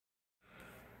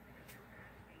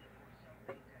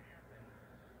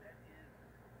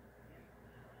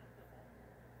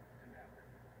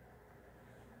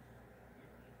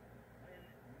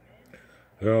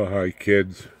Oh, hi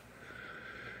kids.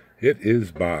 It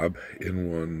is Bob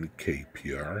in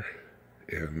 1KPR,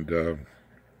 and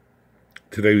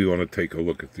today we want to take a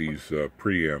look at these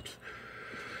preamps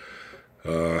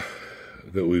that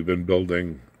we've been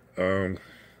building.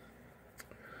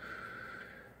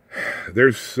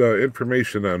 There's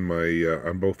information on my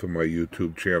on both of my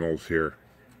YouTube channels here.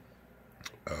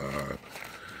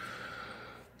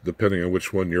 Depending on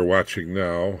which one you're watching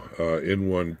now,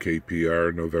 in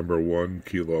 1KPR, November 1,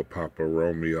 Kilo Papa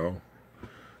Romeo.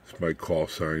 It's my call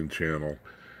sign channel.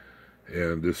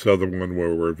 And this other one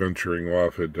where we're venturing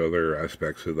off into other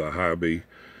aspects of the hobby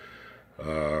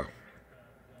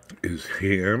is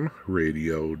Ham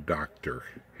Radio Doctor.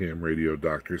 Ham Radio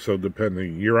Doctor. So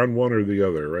depending, you're on one or the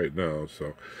other right now.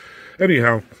 So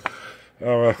anyhow,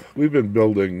 we've been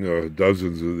building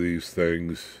dozens of these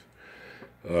things.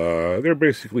 They're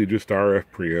basically just RF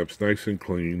preamps, nice and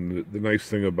clean. The nice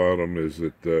thing about them is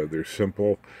that they're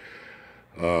simple.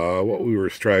 What we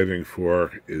were striving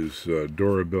for is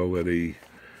durability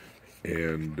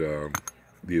and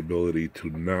the ability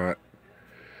to not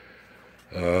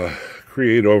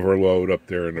create overload up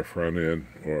there in the front end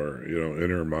or,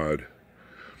 intermod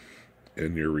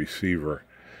in your receiver.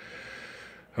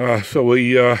 So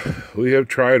we have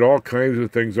tried all kinds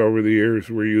of things over the years.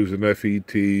 We're using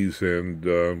FETs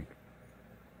and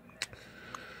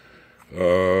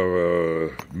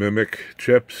mimic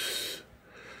chips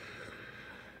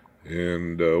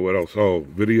and what else? Oh,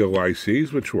 video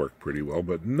ICs, which work pretty well,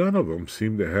 but none of them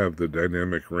seem to have the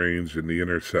dynamic range and the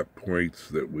intercept points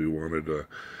that we wanted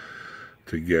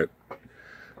to get.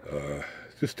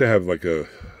 Just to have like a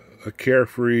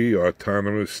carefree,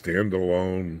 autonomous,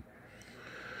 standalone,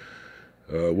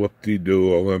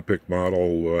 whoop-de-doo Olympic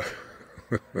model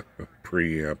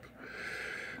preamp.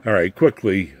 All right,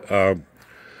 quickly.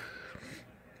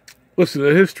 Listen,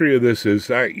 the history of this is,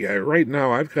 right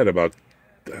now I've got about,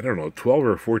 12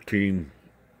 or 14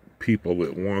 people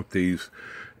that want these.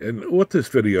 And what this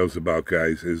video is about,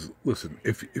 guys, is, listen,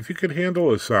 if you can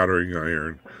handle a soldering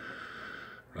iron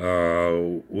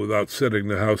without setting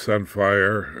the house on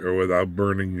fire or without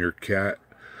burning your cat,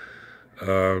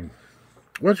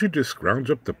 why don't you just scrounge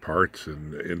up the parts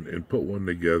and put one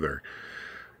together?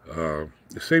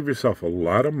 Save yourself a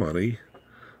lot of money.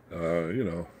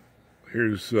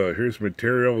 Here's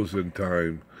materials and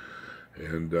time.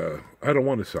 And I don't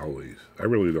want to sell these. I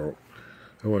really don't.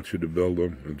 I want you to build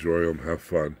them, enjoy them, have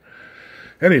fun.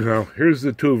 Anyhow, here's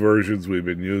the two versions we've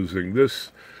been using.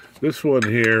 This one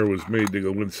here was made to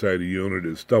go inside a unit.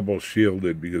 It's double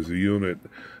shielded because the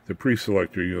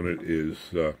pre-selector unit is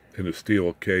in a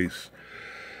steel case.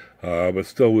 But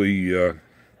still, we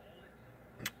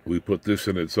put this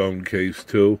in its own case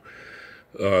too.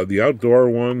 The outdoor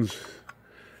ones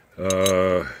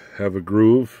have a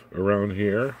groove around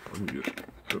here. Let me just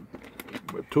put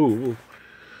my tool.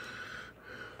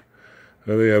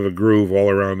 They have a groove all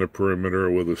around the perimeter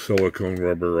with a silicone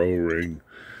rubber O-ring,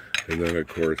 and then of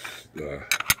course the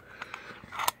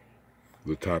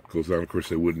top goes down. Of course,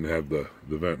 they wouldn't have the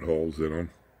vent holes in them,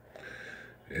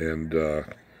 and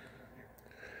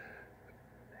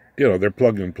they're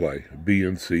plug and play. B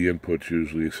and C inputs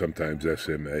usually, sometimes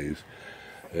SMAs.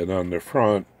 And on the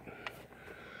front,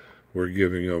 we're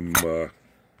giving them a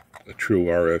true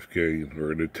RF gain,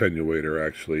 or an attenuator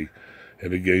actually,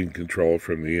 and a gain control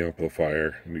from the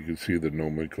amplifier. And you can see the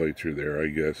nomenclature there, I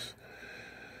guess.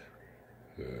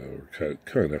 We're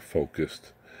kind of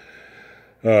focused.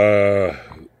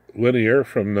 Linear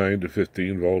from 9 to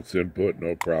 15 volts input,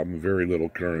 no problem. Very little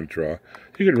current draw.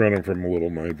 You can run them from a little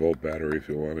 9-volt battery if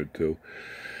you wanted to.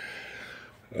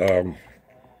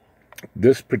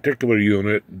 This particular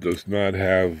unit does not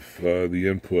have the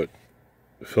input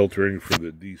filtering for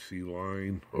the DC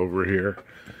line over here.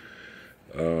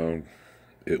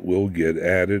 It will get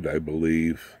added, I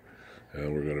believe.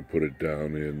 And we're going to put it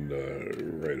down in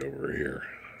right over here.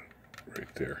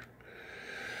 Right there.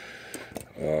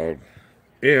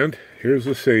 And here's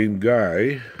the same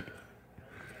guy.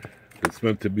 It's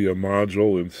meant to be a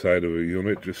module inside of a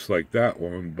unit, just like that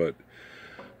one, but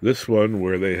this one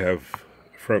where they have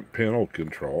front panel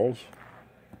controls.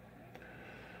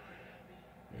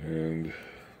 And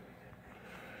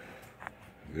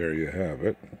there you have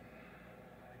it.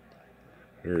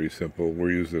 Very simple.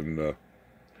 We're using,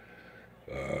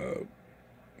 I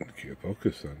can't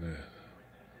focus on that.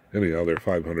 Anyhow, they're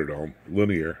 500 ohm,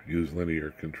 linear, use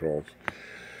linear controls.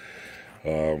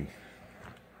 Again,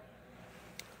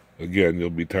 you'll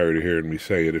be tired of hearing me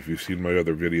say it if you've seen my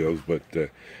other videos, but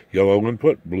yellow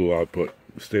input, blue output.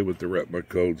 Stay with the RETMA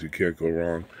codes, you can't go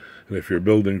wrong. And if you're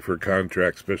building for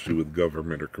contracts, especially with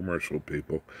government or commercial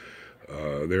people,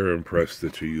 They're impressed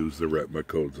that you use the Retma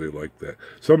codes. They like that.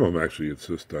 Some of them actually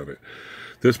insist on it.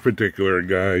 This particular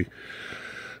guy,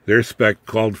 their spec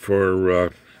called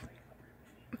for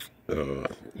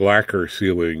lacquer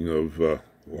sealing of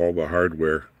all the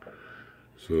hardware.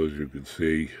 So as you can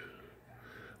see,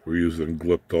 we're using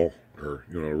Glyptal, or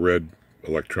red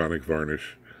electronic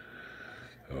varnish,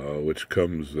 which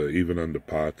comes even on the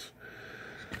pots,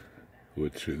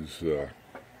 which is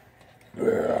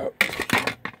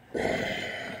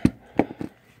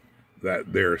that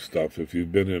there stuff. If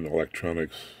you've been in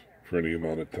electronics for any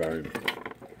amount of time,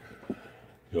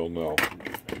 you'll know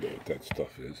what that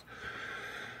stuff is.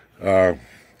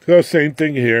 So same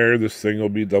thing here. This thing will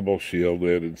be double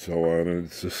shielded and so on. And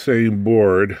it's the same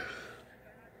board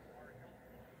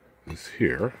as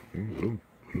here. Put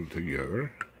them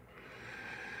together.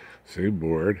 Same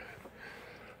board.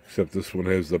 Except this one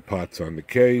has the pots on the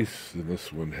case, and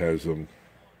this one has them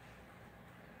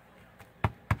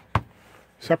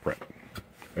separate.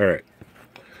 All right.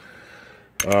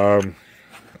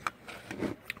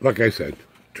 Like I said,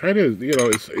 try to,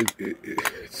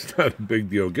 it's not a big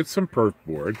deal. Get some perk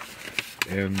board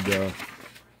and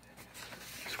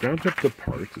scrounge up the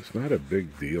parts. It's not a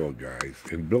big deal, guys.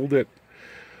 And build it.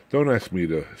 Don't ask me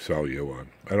to sell you one.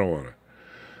 I don't want to.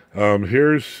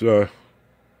 Here's,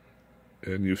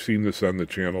 and you've seen this on the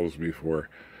channels before.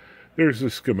 There's the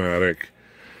schematic.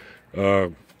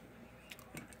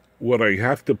 What I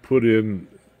have to put in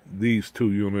these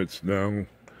two units now,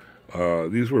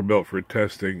 these were built for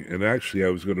testing, and actually I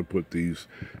was going to put these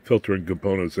filtering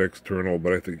components external,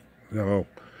 but I think, no.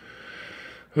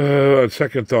 On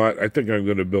second thought, I think I'm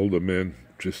going to build them in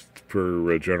just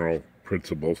for general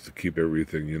principles to keep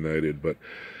everything united. But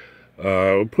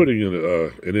I'm putting in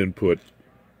an input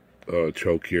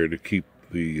choke here to keep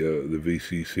the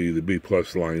VCC, the B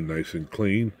plus line, nice and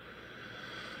clean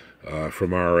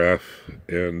from RF,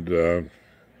 and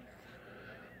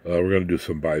we're going to do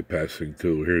some bypassing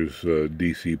too. Here's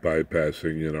DC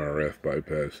bypassing and RF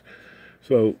bypass.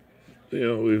 So,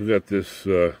 we've got this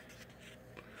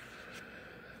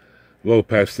low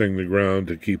pass thing to ground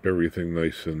to keep everything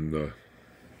nice and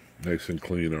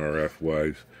clean RF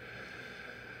wise.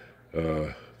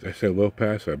 Did I say low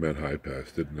pass? I meant high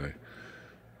pass, didn't I?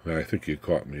 I think you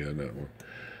caught me on that one.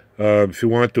 If you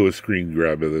want to do a screen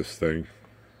grab of this thing,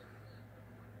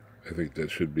 I think that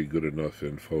should be good enough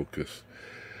in focus.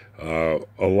 A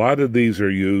lot of these are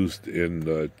used in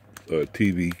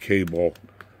TV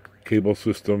cable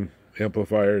system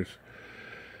amplifiers.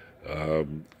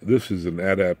 This is an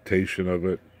adaptation of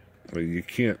it. I mean, you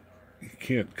can't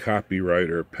copyright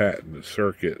or patent a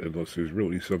circuit unless there's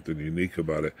really something unique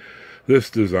about it. This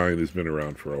design has been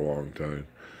around for a long time.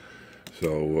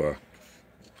 So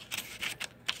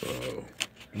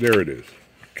there it is.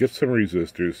 Get some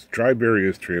resistors. Try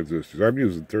various transistors. I'm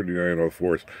using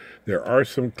 3904s. There are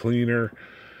some cleaner,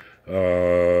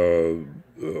 more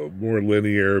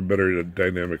linear, better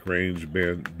dynamic range,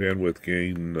 bandwidth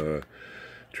gain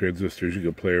transistors you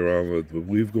can play around with. But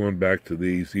we've gone back to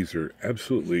these. These are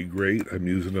absolutely great. I'm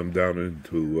using them down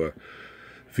into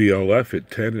VLF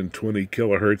at 10 and 20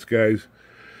 kilohertz, guys,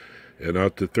 and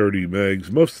out to 30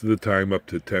 megs. Most of the time up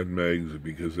to 10 megs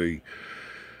because they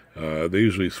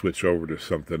usually switch over to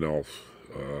something else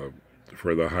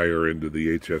for the higher end of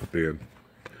the HF band.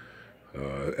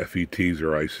 FETs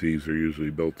or ICs are usually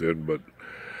built in, but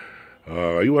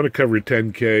you want to cover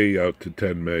 10K out to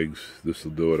 10 megs. This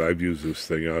will do it. I've used this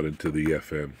thing out into the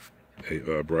FM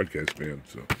broadcast band,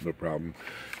 so no problem.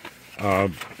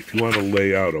 If you want to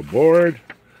lay out a board,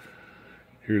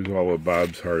 here's all of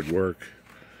Bob's hard work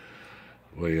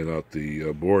laying out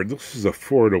the board. This is a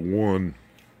 4-to-1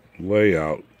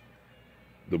 layout.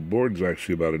 The board's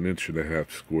actually about 1.5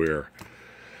 inches square,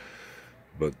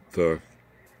 but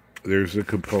there's the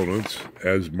components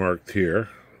as marked here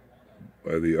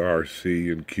by the R, C,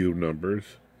 and Q numbers.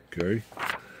 Okay,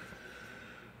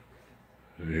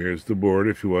 and here's the board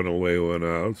if you want to lay one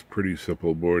out. It's a pretty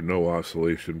simple board, no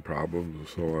oscillation problems and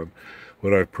so on.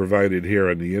 What I've provided here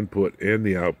on the input and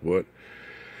the output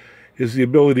is the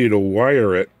ability to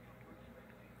wire it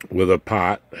with a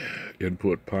pot,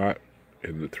 input pot,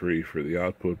 and the 3 for the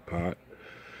output pot.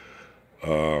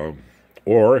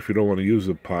 Or if you don't want to use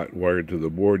the pot wired to the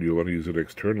board, you want to use it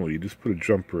externally, you just put a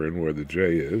jumper in where the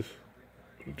J is,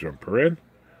 put a jumper in,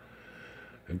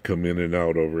 and come in and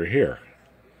out over here.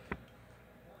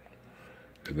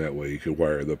 And that way you can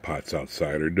wire the pots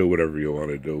outside or do whatever you want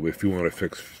to do. If you want to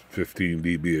fix 15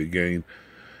 dB of gain,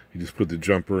 you just put the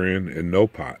jumper in and no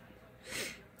pot.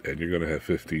 And you're going to have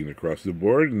 15 across the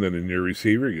board, and then in your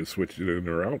receiver you can switch it in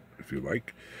or out if you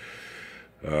like.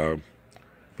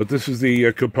 But this is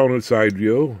the component side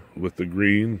view with the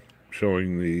green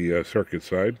showing the circuit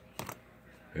side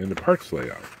and the parts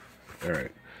layout. All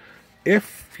right.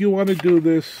 If you want to do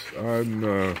this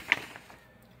on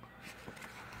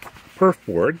perf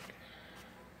board,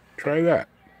 try that.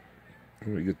 Let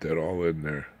me get that all in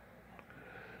there.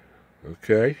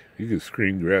 Okay, you can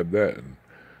screen grab that. And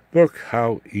look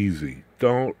how easy.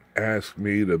 Don't ask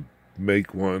me to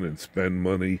make one and spend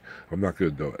money. I'm not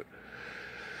going to do it.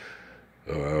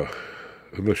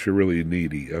 Unless you're really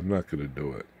needy, I'm not going to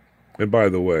do it. And by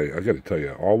the way, I got to tell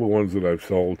you, all the ones that I've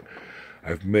sold,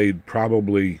 I've made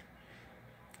probably,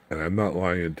 and I'm not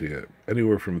lying to you,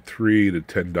 anywhere from $3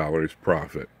 to $10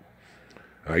 profit.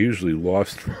 I usually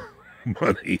lost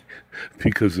money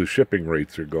because the shipping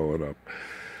rates are going up.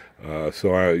 So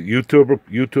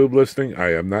YouTube listing,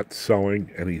 I am not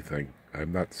selling anything.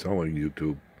 I'm not selling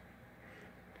YouTube.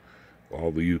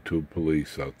 All the YouTube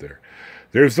police out there.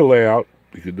 There's the layout.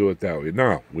 You can do it that way.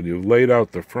 Now, when you've laid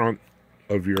out the front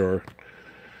of your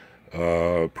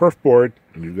perf board,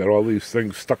 and you've got all these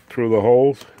things stuck through the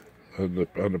holes on the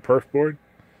perf board,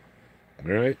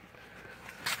 all right,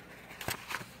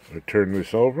 I turn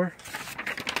this over,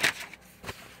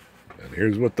 and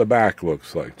here's what the back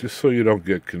looks like, just so you don't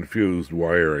get confused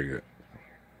wiring it.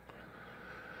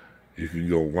 You can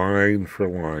go line for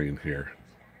line here.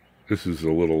 This is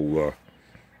a little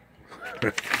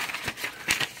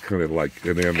kind of like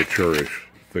an amateurish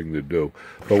thing to do.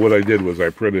 But what I did was I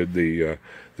printed the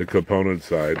component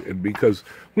side, and because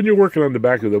when you're working on the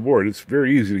back of the board, it's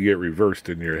very easy to get reversed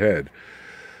in your head.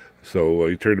 So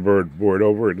you turn the board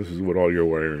over, and this is what all your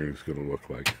wiring is going to look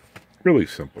like. Really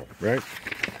simple, right?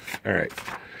 All right.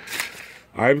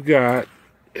 I've got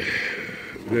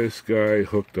this guy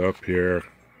hooked up here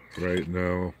right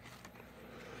now.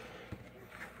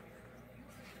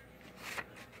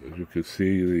 As you can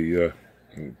see, let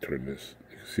me turn this.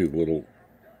 You can see the little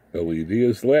LED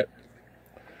is lit.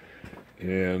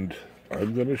 And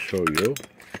I'm going to show you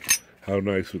how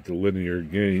nice with the linear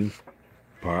gain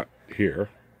pot here.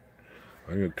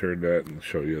 I'm going to turn that and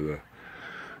show you the...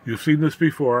 You've seen this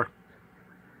before.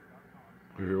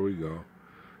 Here we go.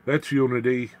 That's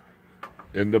unity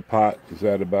in the pot. Is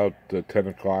that about the 10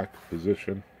 o'clock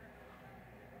position?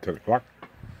 10 o'clock.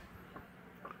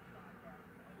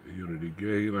 Unity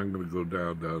gain. I'm going to go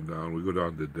down, down, down. We go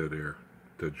down to dead air.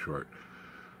 Dead short.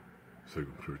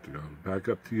 Signal short to go. Back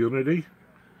up to unity.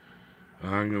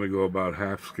 I'm going to go about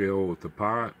half scale with the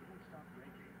pot.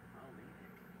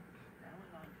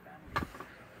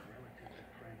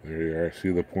 There you are.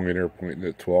 See the pointer pointing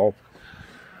at 12.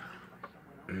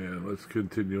 And let's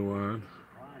continue on.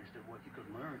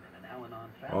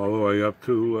 All the way up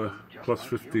to plus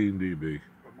 15 dB.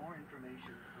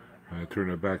 I turn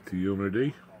it back to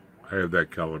unity. I have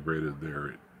that calibrated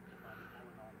there.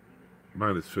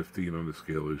 Minus 15 on the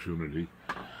scale is unity.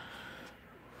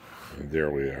 And there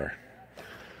we are.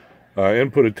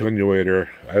 Input attenuator,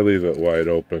 I leave it wide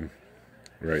open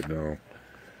right now.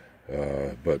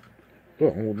 But,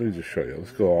 well, let me just show you.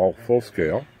 Let's go all full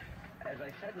scale.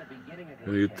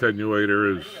 And the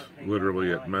attenuator is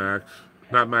literally at max.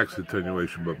 Not max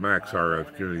attenuation, but max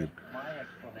RF gain.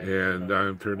 And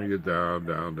I'm turning it down,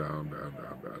 down, down, down,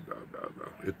 down, down, down, down,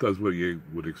 down. It does what you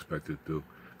would expect it to.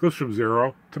 It goes from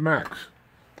 0 to max.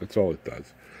 That's all it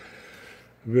does.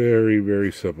 Very,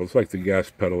 very simple. It's like the gas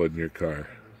pedal in your car.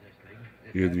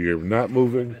 Either you're not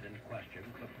moving,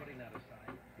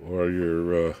 or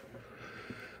you're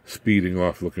speeding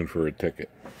off looking for a ticket.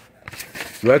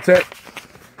 So that's it.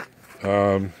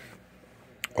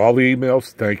 All the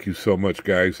emails, thank you so much,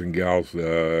 guys and gals,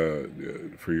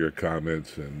 for your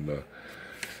comments and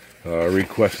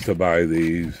requests to buy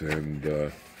these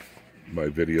and my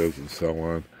videos and so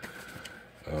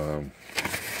on.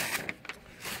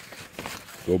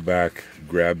 Go back,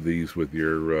 grab these with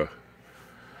your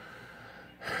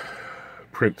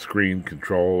print screen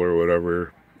control or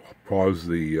whatever. Pause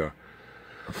the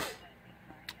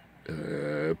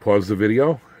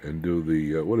video and do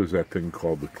the what is that thing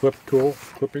called? The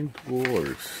clipping tool,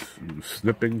 or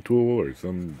snipping tool, or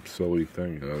some silly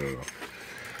thing. I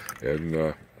don't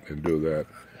know. And do that.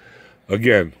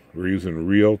 Again, we're using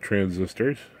real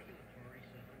transistors.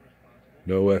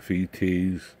 No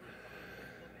FETs.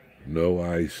 No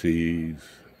ICs.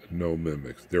 No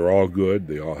mimics. They're all good.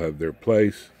 They all have their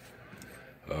place.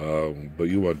 But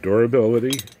you want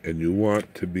durability, and you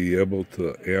want to be able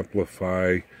to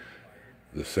amplify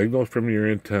the signal from your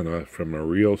antenna from a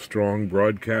real strong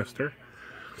broadcaster.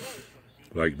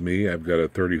 Like me, I've got a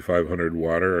 3500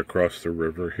 watter across the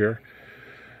river here,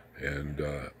 and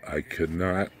I could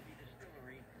not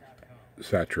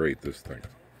saturate this thing.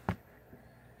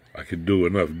 I could do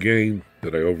enough gain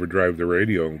that I overdrive the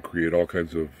radio and create all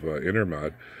kinds of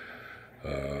intermod.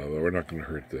 But we're not going to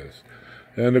hurt this.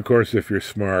 And of course, if you're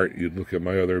smart, you'd look at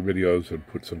my other videos and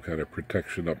put some kind of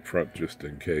protection up front just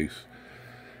in case.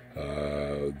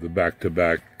 The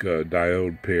back-to-back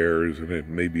diode pairs, and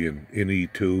then maybe an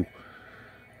NE2,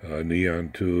 neon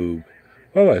tube.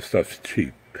 All that stuff's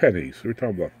cheap. Pennies. We're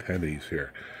talking about pennies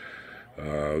here.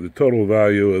 The total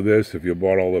value of this, if you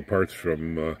bought all the parts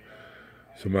from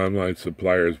some online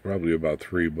suppliers, probably about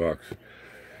 $3.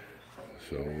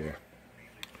 So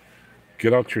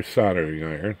get out your soldering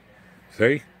iron.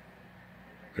 See?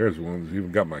 There's one that's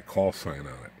even got my call sign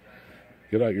on it.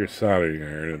 Get out your soldering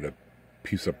iron and a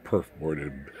piece of perf board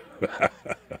and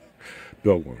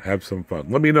build one. Have some fun.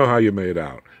 Let me know how you made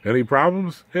out. Any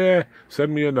problems?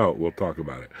 Send me a note. We'll talk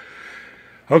about it.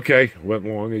 Okay, went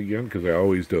long again because I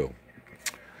always do.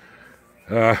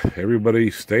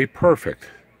 Everybody stay perfect.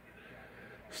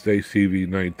 Stay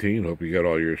CV19. Hope you got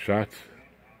all your shots.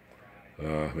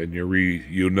 And you're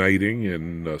reuniting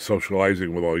and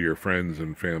socializing with all your friends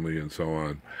and family and so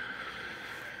on.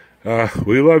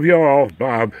 We love you all.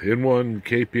 Bob, N1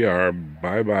 KPR.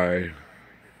 Bye-bye.